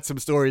 we got some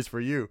stories for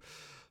you.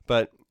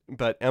 But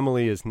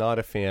Emily is not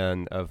a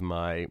fan of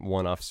my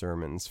one-off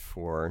sermons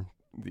for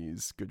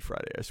these Good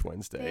Friday, Ash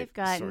Wednesday They've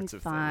gotten sorts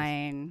of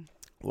fine. Things.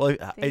 Well,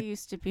 they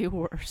used to be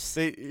worse.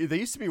 They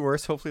used to be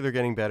worse. Hopefully, they're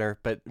getting better.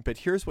 But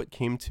here's what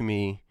came to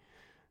me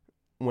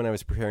when I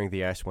was preparing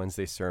the Ash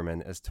Wednesday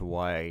sermon as to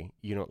why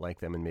you don't like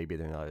them and maybe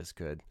they're not as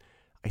good.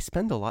 I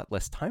spend a lot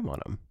less time on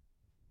them.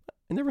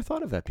 I never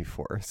thought of that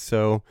before.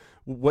 So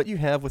what you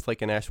have with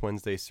like an Ash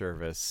Wednesday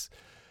service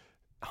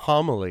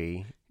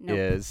homily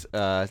is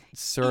a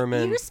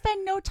sermon. You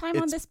spend no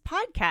time on this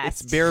podcast.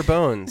 It's bare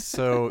bones.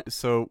 So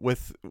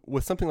with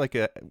something like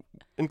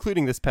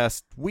including this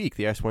past week,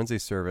 the Ash Wednesday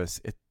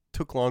service, it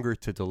took longer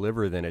to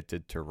deliver than it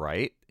did to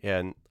write.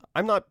 And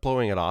I'm not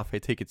blowing it off. I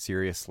take it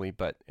seriously.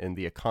 But in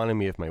the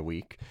economy of my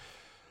week,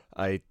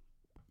 I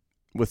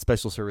with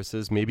special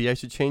services, maybe I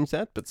should change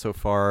that, but so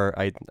far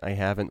I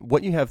haven't.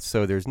 What you have,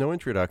 so there's no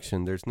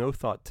introduction, there's no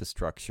thought to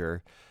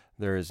structure,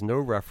 there is no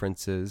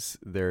references,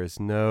 there is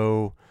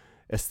no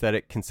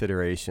aesthetic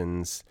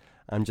considerations.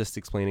 I'm just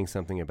explaining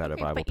something about a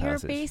Bible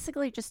passage. You're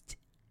basically just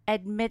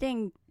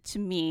admitting to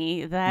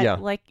me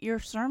that like your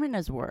sermon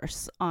is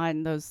worse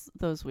on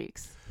those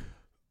weeks.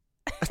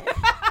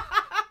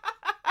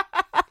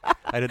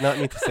 I did not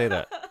mean to say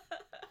that.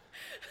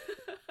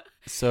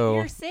 So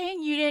you're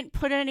saying you didn't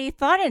put any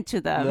thought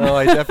into them. No,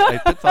 I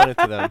put thought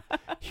into them.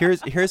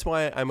 Here's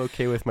why I'm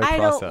okay with my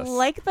process. I don't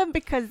like them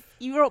because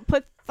you don't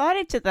put thought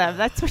into them.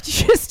 That's what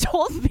you just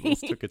told me.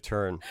 This took a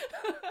turn.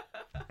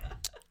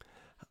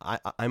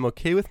 I'm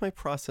okay with my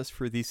process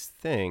for these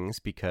things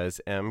because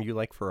you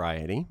like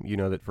variety. You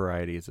know that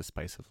variety is a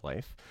spice of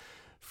life.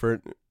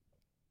 For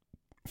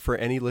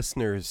any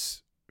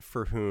listeners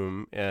for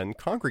whom, and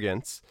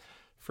congregants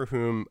for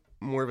whom,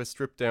 more of a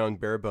stripped down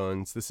bare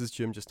bones, this is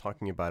Jim just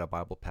talking about a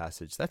Bible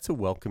passage. That's a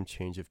welcome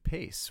change of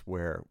pace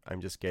where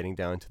I'm just getting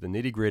down to the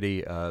nitty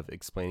gritty of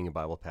explaining a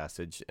Bible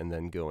passage and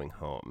then going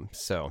home.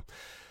 So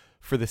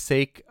for the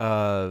sake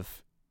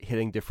of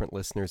hitting different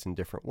listeners in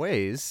different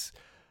ways,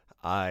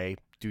 I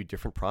do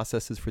different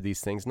processes for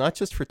these things, not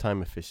just for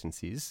time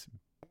efficiencies,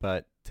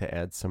 but to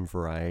add some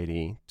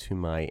variety to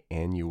my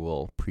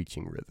annual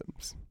preaching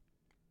rhythms.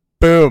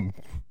 Boom.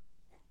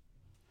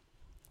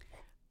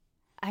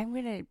 I'm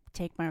going to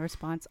take my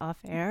response off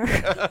air.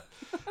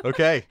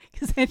 Okay.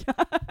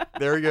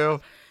 There we go.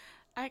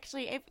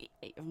 Actually,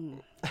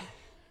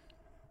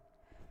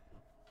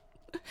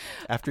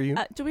 after you.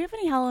 Do we have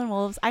any Howlin'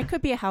 Wolves? I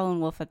could be a Howlin'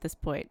 Wolf at this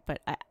point, but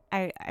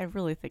I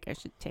really think I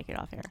should take it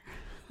off air.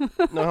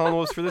 No Howlin'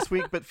 Wolves for this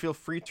week, but feel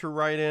free to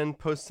write in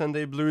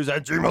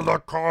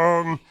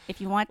postsundayBlues@gmail.com. If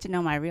you want to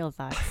know my real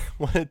thoughts.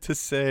 Wanted to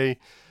say,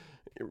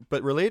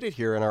 but related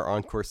here in our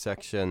encore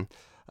section,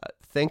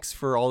 thanks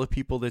for all the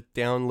people that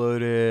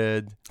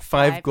downloaded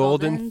Five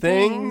Golden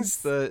Things,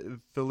 the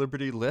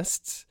Liberty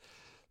lists.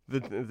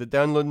 The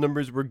download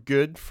numbers were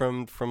good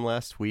from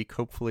last week.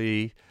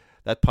 Hopefully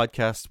that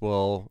podcast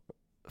will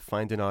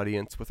find an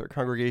audience with our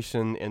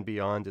congregation and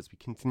beyond as we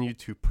continue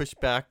to push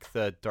back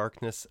the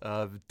darkness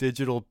of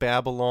digital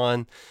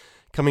Babylon.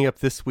 Coming up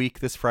this week,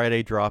 this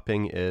Friday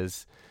dropping,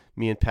 is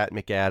me and Pat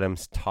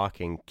McAdams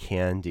talking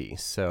candy.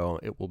 So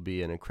it will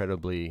be an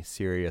incredibly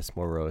serious,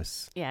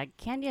 morose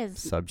candy has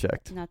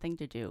subject. Nothing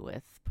to do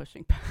with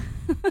pushing back.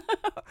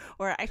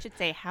 Or I should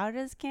say, how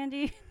does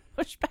candy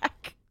push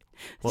back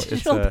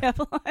digital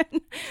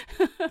Babylon?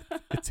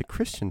 It's a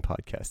Christian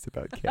podcast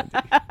about candy.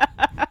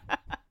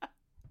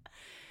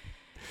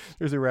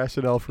 There's a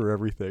rationale for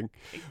everything.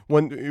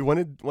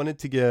 Wanted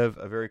to give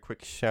a very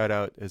quick shout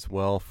out as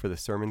well for the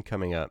sermon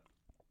coming up.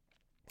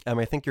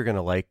 I think you're going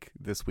to like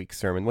this week's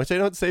sermon, which I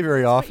don't say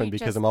very often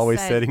because I'm always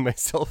setting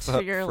myself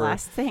up your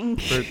last point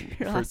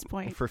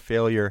for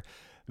failure.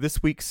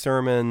 This week's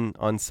sermon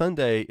on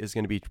Sunday is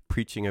going to be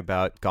preaching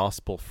about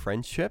gospel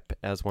friendship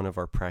as one of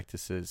our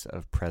practices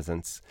of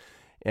presence.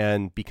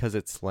 And because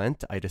it's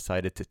Lent, I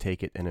decided to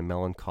take it in a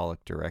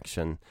melancholic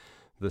direction.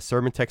 The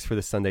sermon text for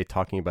this Sunday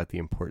talking about the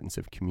importance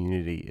of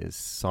community is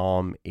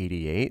Psalm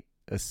 88,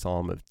 a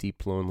psalm of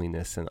deep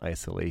loneliness and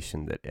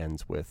isolation that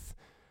ends with,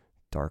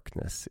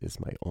 "Darkness is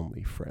my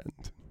only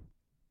friend."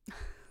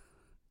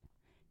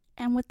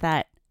 And with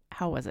that,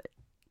 how was it?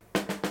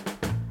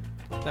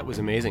 That was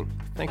amazing.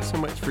 Thanks so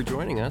much for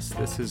joining us.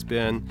 This has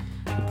been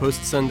the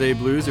Post Sunday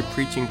Blues, a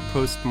preaching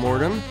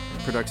post-mortem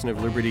production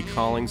of Liberty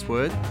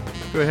Collingswood.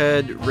 Go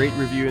ahead, rate,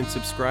 review, and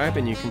subscribe,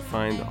 and you can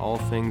find all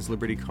things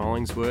Liberty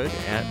Collingswood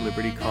at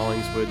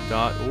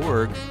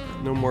libertycollingswood.org.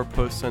 No more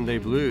Post Sunday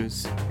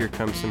Blues. Here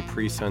comes some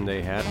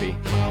pre-Sunday happy.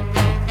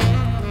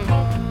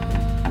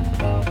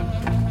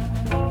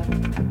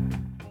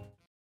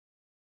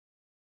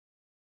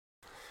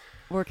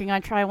 Working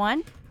on try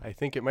one? I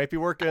think it might be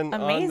working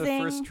on the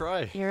first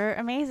try. You're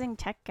amazing,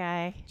 tech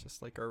guy.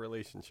 Just like our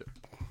relationship.